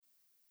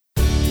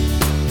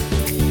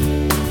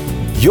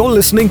You're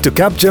listening to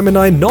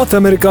Capgemini North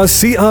America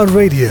CR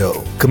Radio.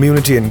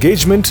 Community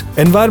engagement,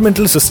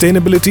 environmental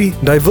sustainability,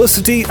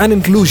 diversity and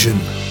inclusion.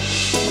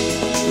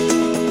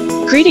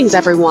 Greetings,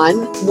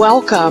 everyone.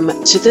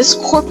 Welcome to this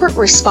Corporate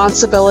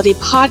Responsibility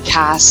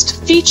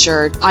podcast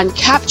featured on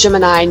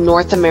Capgemini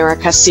North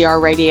America CR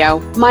Radio.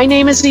 My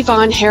name is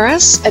Yvonne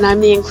Harris, and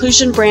I'm the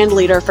Inclusion Brand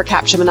Leader for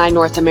Capgemini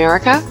North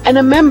America and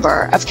a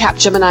member of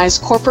Capgemini's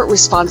Corporate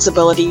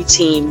Responsibility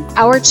team.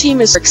 Our team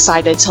is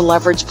excited to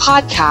leverage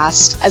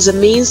podcasts as a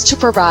means to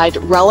provide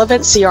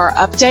relevant CR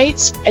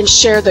updates and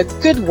share the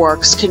good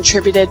works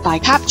contributed by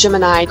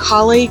Capgemini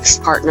colleagues,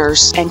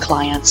 partners, and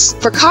clients.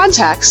 For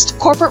context,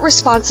 corporate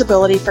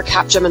responsibility for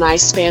Capgemini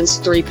spans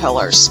three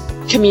pillars: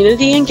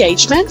 community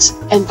engagement,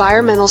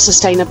 environmental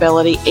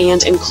sustainability,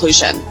 and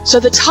inclusion. So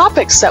the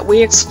topics that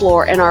we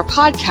explore in our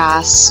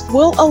podcasts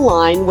will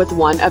align with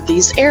one of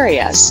these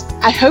areas.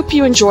 I hope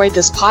you enjoyed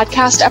this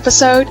podcast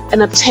episode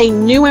and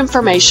obtain new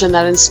information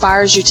that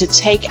inspires you to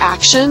take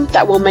action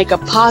that will make a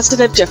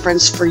positive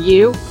difference for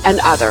you and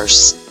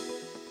others.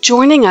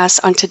 Joining us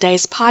on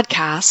today's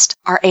podcast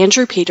are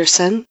Andrew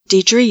Peterson,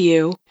 Deidre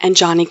Yu, and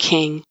Johnny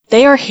King.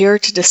 They are here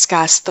to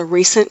discuss the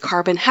recent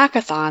Carbon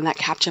Hackathon that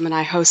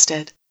Capgemini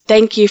hosted.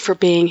 Thank you for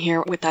being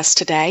here with us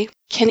today.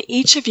 Can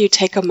each of you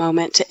take a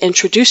moment to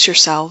introduce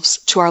yourselves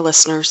to our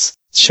listeners?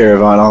 Sure,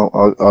 Yvonne.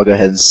 I'll go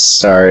ahead and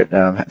start.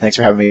 Thanks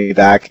for having me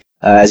back.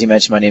 As you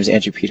mentioned, my name is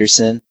Andrew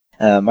Peterson.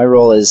 My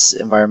role is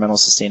Environmental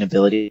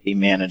Sustainability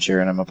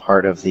Manager, and I'm a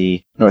part of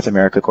the North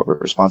America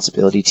Corporate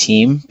Responsibility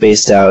team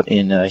based out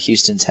in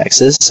Houston,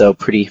 Texas. So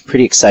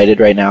pretty excited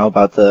right now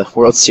about the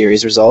World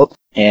Series result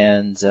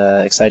and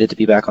excited to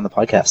be back on the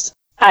podcast.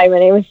 Hi, my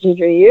name is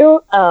Deidre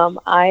Yu.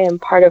 I am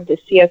part of the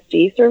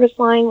CSD service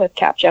line with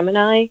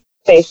Capgemini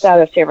based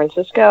out of San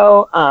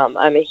Francisco.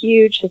 I'm a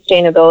huge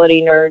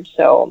sustainability nerd,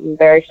 so I'm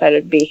very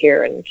excited to be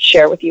here and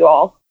share with you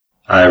all.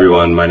 Hi,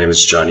 everyone. My name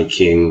is Johnny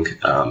King.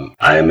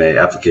 I am an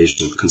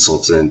application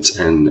consultant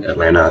in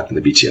Atlanta in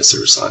the BTS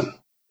service line.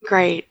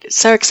 Great.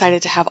 So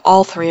excited to have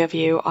all three of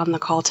you on the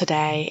call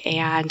today.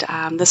 And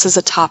this is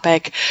a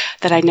topic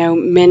that I know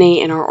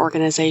many in our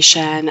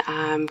organization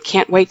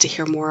can't wait to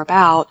hear more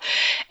about.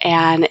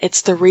 And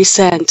it's the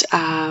recent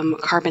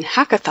Carbon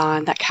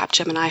Hackathon that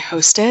Capgemini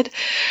hosted.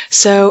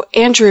 So,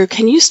 Andrew,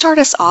 can you start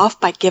us off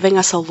by giving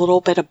us a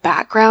little bit of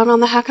background on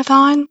the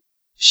hackathon?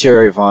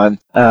 Sure, Yvonne.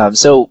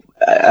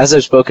 As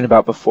I've spoken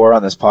about before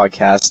on this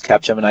podcast,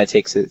 Capgemini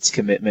takes its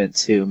commitment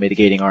to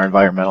mitigating our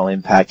environmental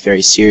impact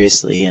very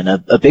seriously, and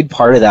a big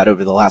part of that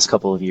over the last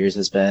couple of years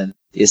has been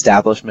the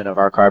establishment of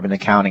our Carbon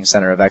Accounting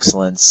Center of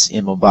Excellence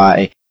in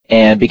Mumbai,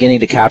 and beginning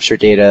to capture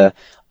data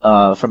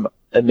from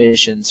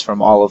emissions from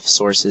all of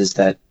sources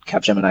that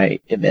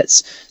Capgemini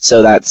emits.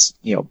 So that's,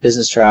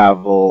 business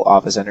travel,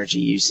 office energy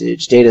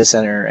usage, data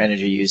center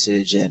energy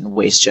usage, and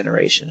waste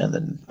generation, and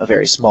then a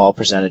very small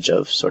percentage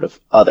of sort of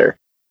other.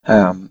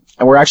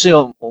 And we're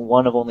actually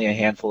one of only a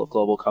handful of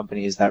global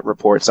companies that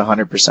reports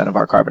 100% of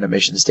our carbon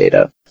emissions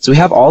data. So we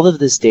have all of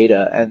this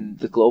data, and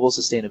the global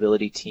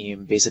sustainability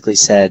team basically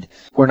said,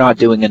 we're not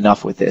doing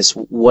enough with this.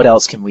 What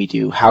else can we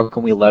do? How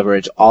can we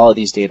leverage all of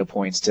these data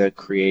points to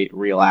create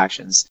real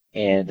actions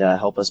and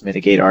help us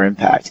mitigate our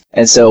impact?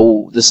 And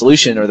so the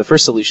solution, or the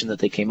first solution that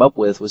they came up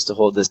with, was to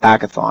hold this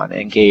hackathon,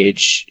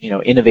 engage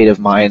innovative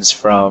minds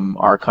from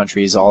our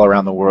countries all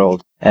around the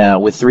world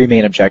with three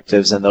main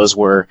objectives, and those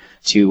were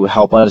to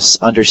help us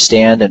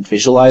understand and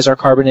visualize our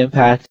carbon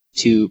impact,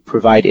 to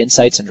provide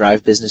insights and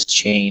drive business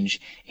change,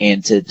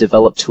 and to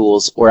develop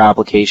tools or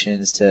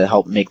applications to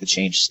help make the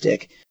change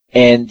stick.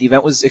 And the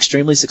event was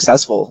extremely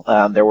successful.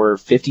 There were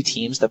 50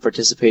 teams that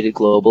participated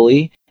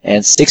globally,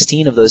 and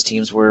 16 of those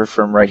teams were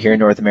from right here in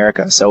North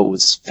America. So it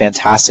was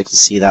fantastic to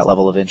see that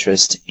level of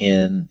interest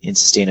in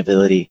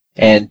sustainability.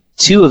 And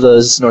 2 of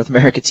those North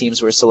America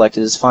teams were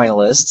selected as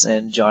finalists,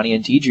 and Johnny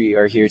and Deidre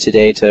are here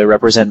today to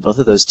represent both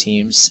of those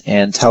teams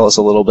and tell us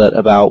a little bit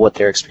about what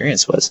their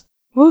experience was.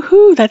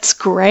 Woohoo, that's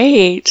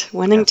great.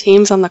 Winning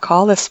teams on the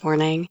call this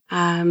morning.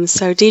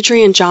 So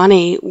Deidre and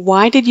Johnny,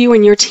 why did you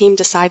and your team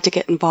decide to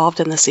get involved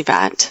in this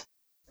event?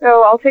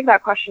 So I'll take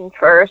that question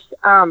first.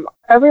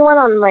 Everyone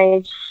on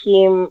my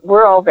team,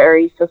 we're all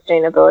very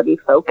sustainability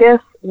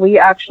focused. We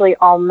actually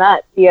all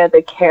met via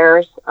the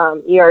CARES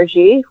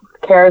ERG.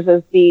 CARES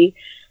is the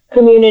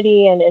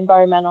Community and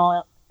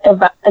Environmental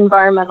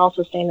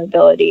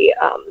Sustainability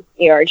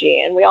ERG,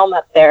 and we all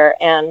met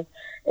there. And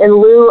in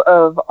lieu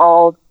of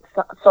all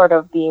sort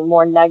of the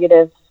more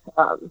negative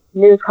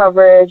news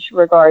coverage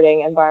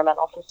regarding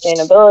environmental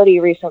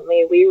sustainability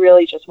recently, we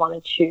really just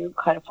wanted to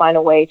kind of find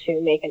a way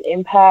to make an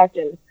impact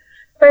and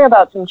bring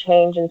about some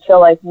change and feel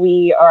like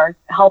we are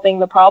helping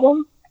the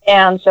problem.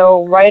 And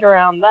so right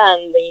around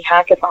then, the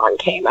hackathon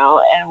came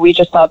out, and we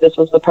just thought this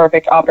was the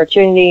perfect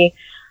opportunity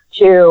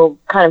to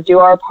kind of do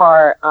our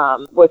part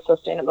with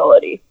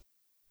sustainability.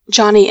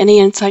 Johnny, any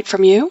insight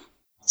from you?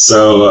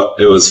 So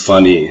it was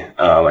funny.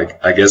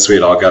 I guess we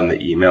had all gotten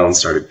the email and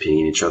started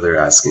pinging each other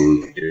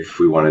asking if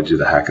we wanted to do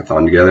the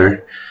hackathon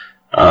together.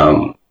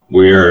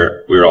 We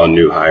were all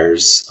new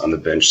hires on the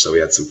bench, so we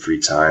had some free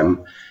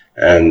time.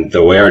 And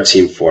the way our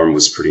team formed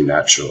was pretty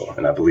natural.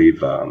 And I believe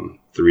the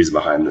reason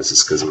behind this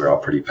is because we're all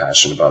pretty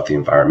passionate about the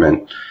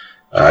environment.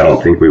 I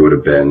don't think we would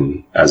have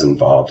been as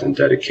involved and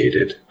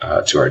dedicated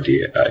to our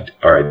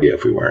idea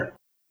if we weren't.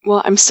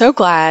 Well, I'm so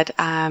glad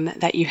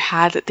that you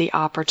had the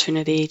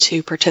opportunity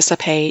to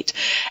participate.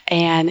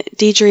 And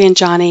Deidre and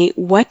Johnny,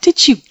 what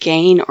did you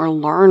gain or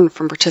learn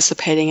from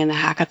participating in the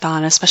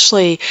hackathon?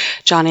 Especially,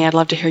 Johnny, I'd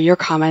love to hear your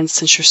comments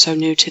since you're so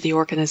new to the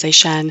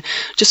organization.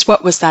 Just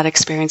what was that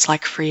experience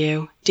like for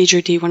you?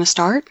 Deidre, do you want to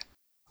start?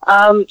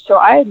 So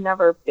I had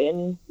never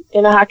been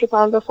in a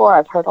hackathon before.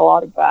 I've heard a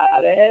lot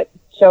about it.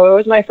 So it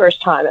was my first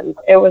time, and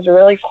it was a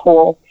really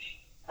cool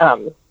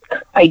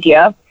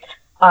idea.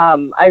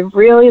 I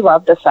really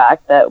loved the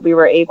fact that we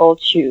were able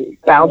to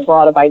bounce a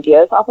lot of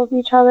ideas off of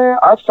each other.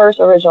 Our first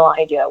original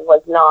idea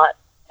was not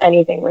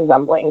anything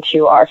resembling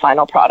to our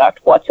final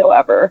product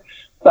whatsoever,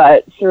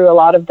 but through a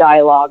lot of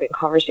dialogue and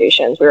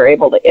conversations, we were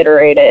able to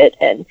iterate it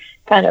and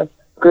kind of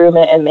groom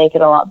it and make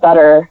it a lot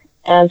better.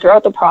 And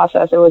throughout the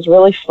process, it was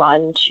really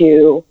fun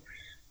to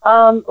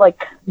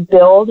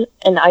build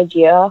an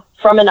idea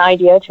from an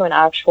idea to an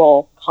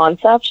actual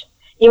concept.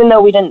 Even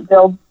though we didn't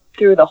build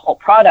through the whole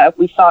product,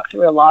 we thought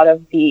through a lot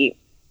of the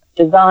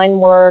design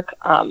work,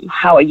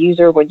 how a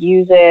user would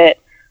use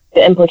it,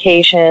 the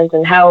implications,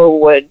 and how it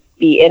would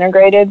be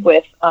integrated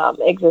with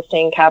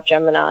existing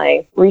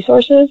Capgemini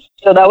resources.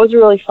 So that was a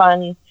really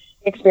fun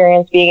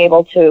experience, being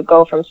able to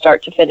go from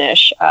start to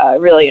finish. I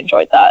really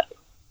enjoyed that.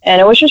 And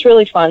it was just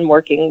really fun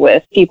working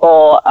with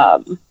people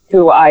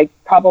who I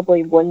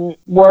probably wouldn't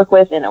work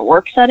with in a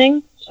work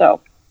setting.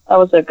 So that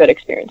was a good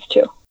experience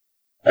too.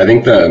 I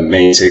think the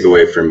main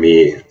takeaway for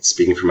me,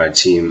 speaking for my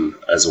team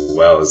as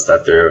well, is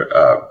that there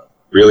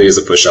really is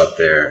a push out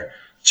there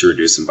to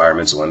reduce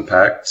environmental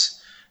impact.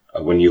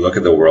 When you look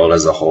at the world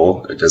as a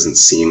whole, it doesn't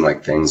seem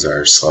like things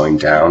are slowing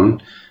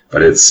down,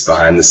 but it's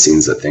behind the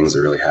scenes that things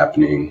are really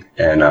happening.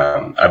 And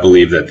I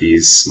believe that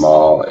these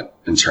small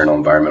internal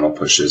environmental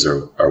pushes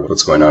are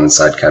what's going on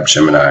inside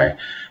Capgemini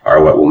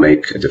are what will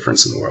make a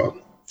difference in the world.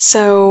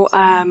 So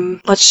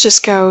let's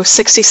just go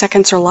 60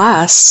 seconds or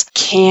less.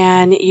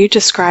 Can you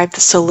describe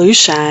the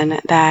solution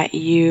that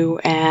you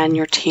and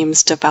your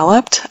teams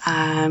developed?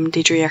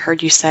 Deidre, I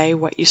heard you say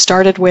what you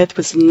started with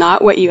was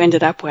not what you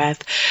ended up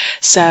with.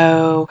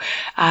 So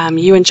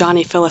you and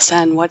Johnny, fill us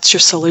in. What's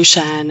your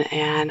solution?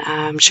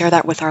 And share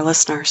that with our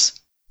listeners.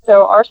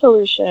 So our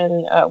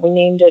solution, we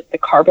named it the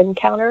Carbon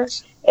Counter.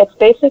 It's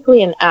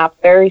basically an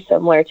app very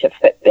similar to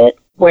Fitbit,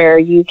 where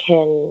you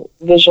can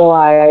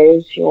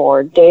visualize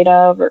your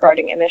data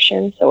regarding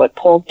emissions. So it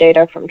pulls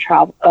data from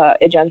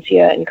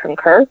Agencia and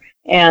Concur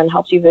and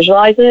helps you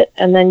visualize it.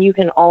 And then you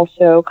can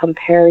also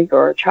compare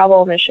your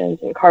travel emissions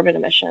and carbon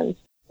emissions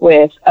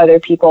with other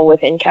people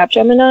within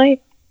Capgemini.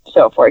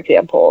 So, for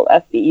example,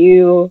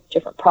 SBU,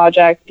 different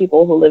projects,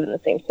 people who live in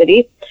the same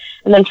city.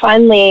 And then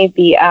finally,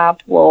 the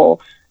app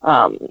will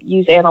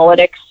use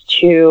analytics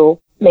to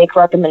make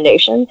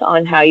recommendations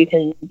on how you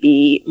can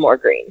be more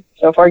green.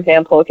 So, for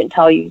example, it can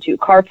tell you to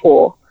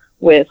carpool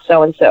with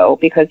so-and-so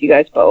because you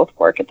guys both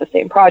work at the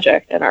same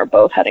project and are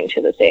both heading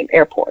to the same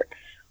airport.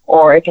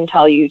 Or it can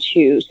tell you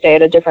to stay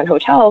at a different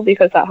hotel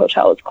because that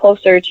hotel is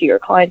closer to your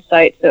client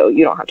site so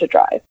you don't have to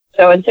drive.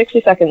 So in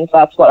 60 seconds,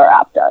 that's what our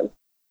app does.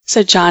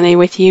 So Johnny,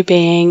 with you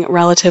being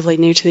relatively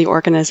new to the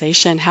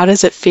organization, how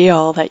does it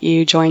feel that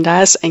you joined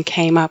us and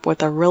came up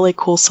with a really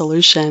cool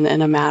solution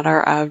in a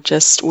matter of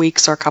just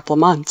weeks or a couple of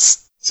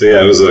months? So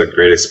yeah, it was a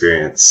great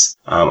experience.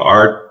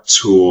 Our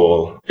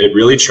tool, it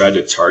really tried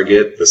to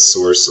target the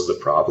source of the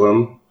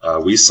problem.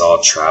 We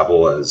saw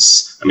travel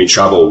was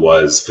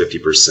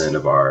 50%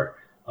 of our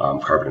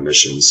carbon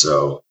emissions.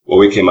 So what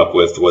we came up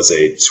with was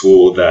a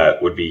tool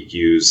that would be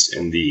used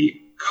in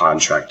the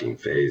contracting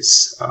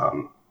phase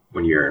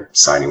when you're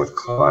signing with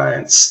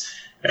clients.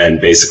 And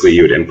basically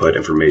you would input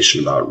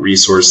information about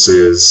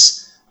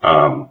resources,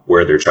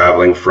 where they're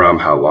traveling from,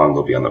 how long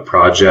they'll be on the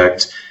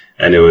project.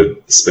 And it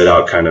would spit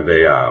out kind of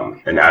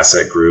an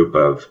asset group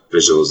of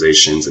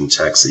visualizations and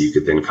text that you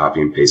could then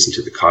copy and paste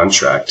into the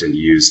contract and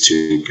use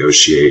to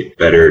negotiate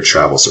better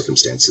travel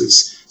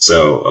circumstances.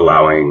 So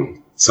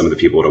allowing some of the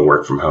people to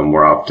work from home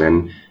more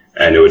often,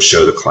 and it would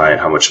show the client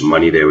how much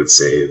money they would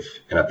save,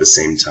 and at the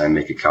same time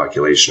make a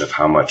calculation of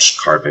how much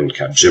carbon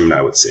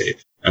Capgemini would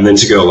save. And then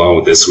to go along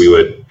with this, we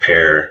would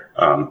pair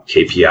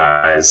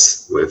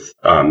KPIs with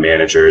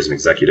managers and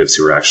executives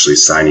who were actually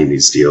signing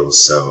these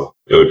deals. So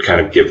it would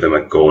kind of give them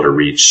a goal to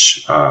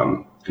reach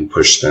and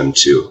push them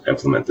to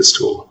implement this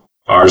tool.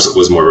 Ours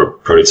was more of a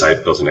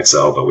prototype built in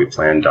Excel, but we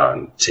planned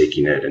on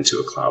taking it into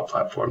a cloud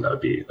platform that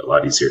would be a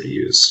lot easier to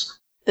use.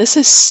 This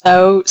is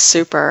so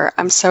super.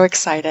 I'm so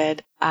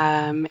excited.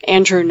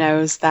 Andrew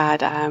knows that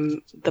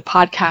the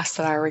podcasts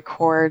that I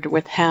record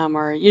with him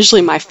are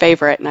usually my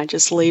favorite, and I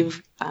just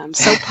leave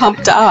so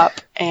pumped up.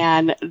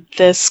 And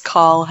this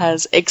call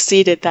has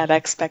exceeded that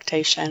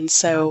expectation.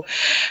 So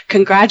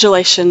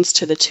congratulations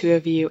to the two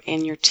of you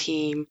and your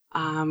team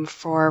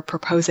for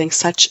proposing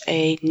such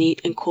a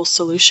neat and cool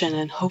solution.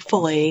 And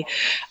hopefully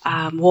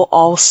we'll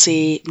all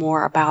see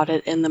more about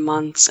it in the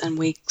months and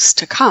weeks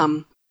to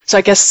come. So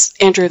I guess,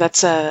 Andrew,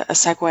 that's a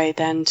segue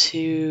then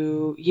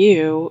to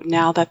you.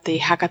 Now that the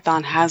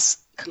hackathon has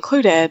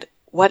concluded,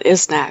 what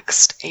is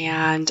next?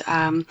 And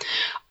are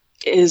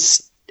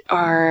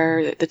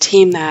the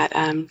team that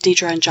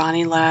Deidre and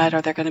Johnny led,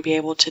 are they going to be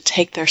able to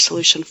take their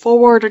solution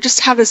forward, or just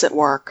how does it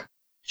work?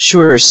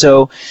 Sure.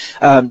 So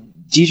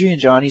Deidre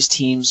and Johnny's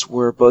teams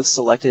were both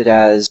selected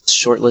as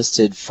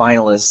shortlisted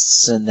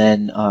finalists, and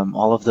then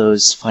all of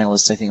those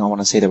finalists, I want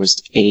to say there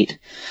was 8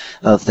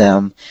 of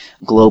them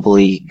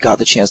globally, got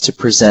the chance to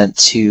present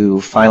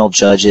to final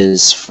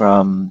judges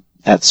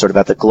at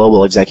the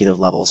global executive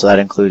level. So that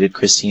included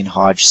Christine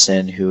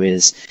Hodgson, who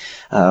is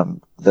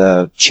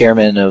the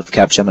chairman of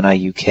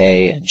Capgemini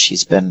UK, and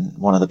she's been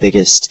one of the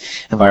biggest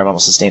environmental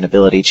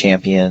sustainability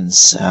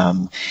champions,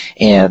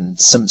 and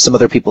some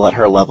other people at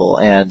her level.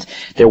 And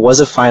there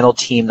was a final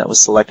team that was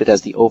selected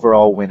as the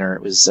overall winner.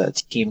 It was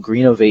Team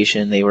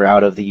Greenovation. They were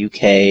out of the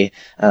UK,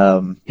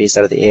 based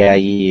out of the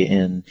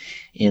AIE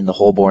in the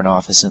Holborn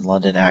office in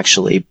London,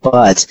 actually.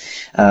 But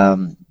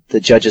the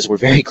judges were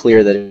very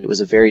clear that it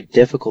was a very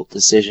difficult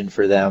decision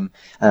for them,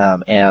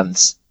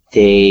 and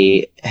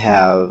they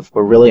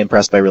were really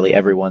impressed by really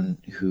everyone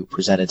who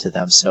presented to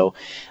them. So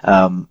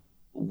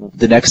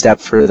the next step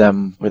for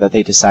them, or that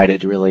they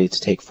decided really to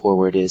take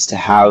forward, is to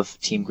have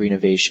Team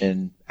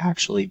Greenovation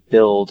actually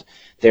build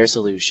their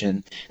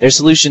solution. Their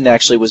solution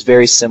actually was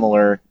very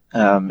similar,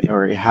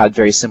 or had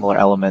very similar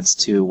elements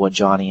to what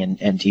Johnny and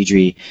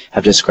Deidre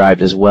have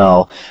described as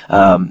well.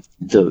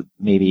 The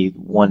maybe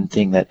one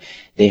thing that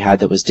they had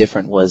that was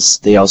different was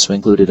they also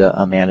included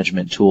a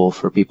management tool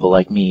for people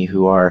like me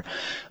who are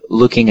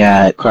looking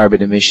at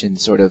carbon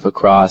emissions sort of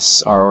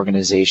across our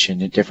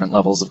organization at different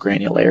levels of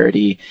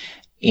granularity,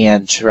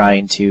 and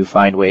trying to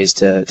find ways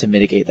to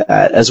mitigate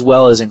that, as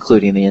well as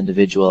including the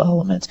individual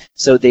elements.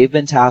 So they've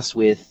been tasked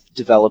with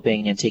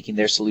developing and taking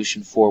their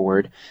solution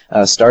forward,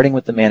 starting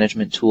with the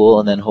management tool,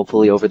 and then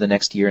hopefully over the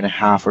next year and a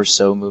half or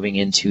so moving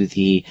into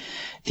the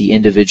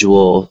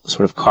individual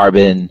sort of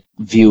carbon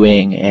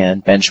viewing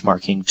and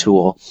benchmarking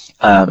tool.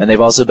 And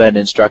they've also been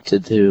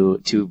instructed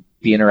to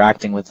be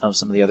interacting with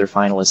some of the other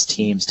finalist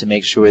teams to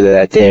make sure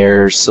that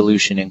their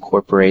solution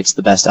incorporates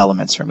the best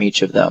elements from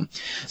each of them.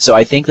 So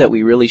I think that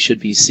we really should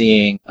be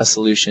seeing a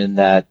solution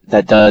that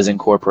does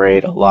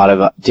incorporate a lot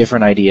of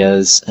different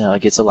ideas,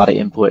 gets a lot of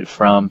input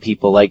from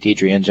people like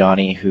Deidre and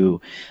Johnny,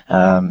 who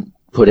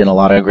put in a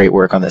lot of great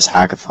work on this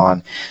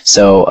hackathon.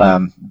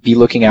 So be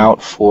looking out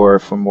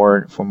for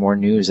more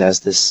news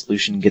as this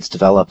solution gets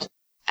developed.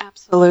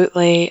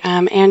 Absolutely.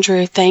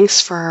 Andrew,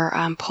 thanks for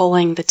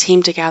pulling the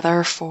team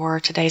together for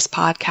today's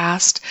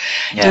podcast.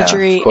 Yeah,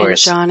 Deidre and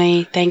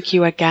Johnny, thank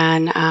you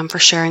again for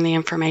sharing the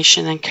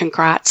information, and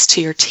congrats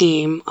to your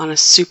team on a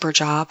super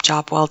job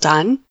well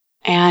done.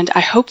 And I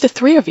hope the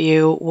 3 of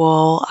you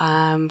will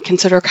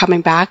consider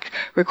coming back,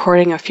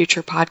 recording a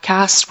future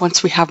podcast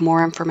once we have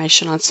more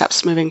information on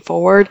steps moving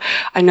forward.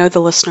 I know the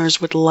listeners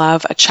would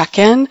love a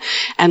check-in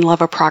and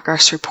love a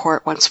progress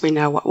report once we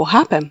know what will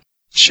happen.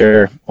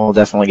 Sure. We'll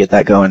definitely get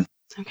that going.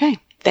 Okay.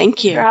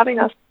 Thank you for having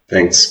us.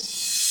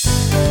 Thanks.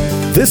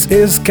 This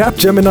is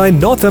Capgemini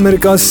North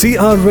America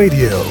CR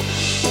Radio.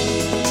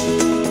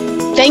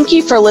 Thank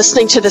you for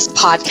listening to this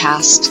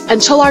podcast.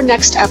 Until our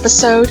next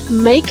episode,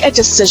 make a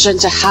decision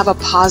to have a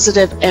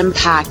positive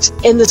impact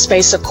in the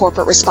space of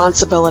corporate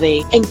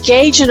responsibility.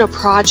 Engage in a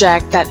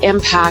project that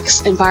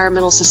impacts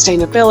environmental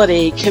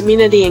sustainability,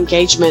 community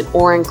engagement,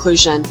 or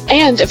inclusion.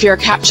 And if you're a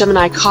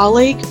Capgemini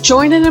colleague,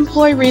 join an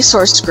employee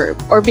resource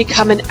group or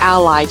become an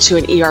ally to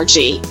an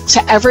ERG.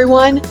 To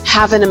everyone,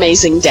 have an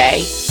amazing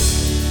day.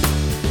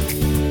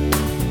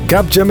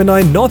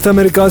 Capgemini North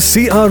America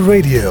CR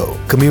Radio.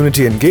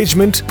 Community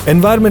engagement,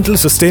 environmental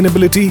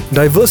sustainability,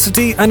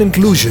 diversity and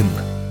inclusion.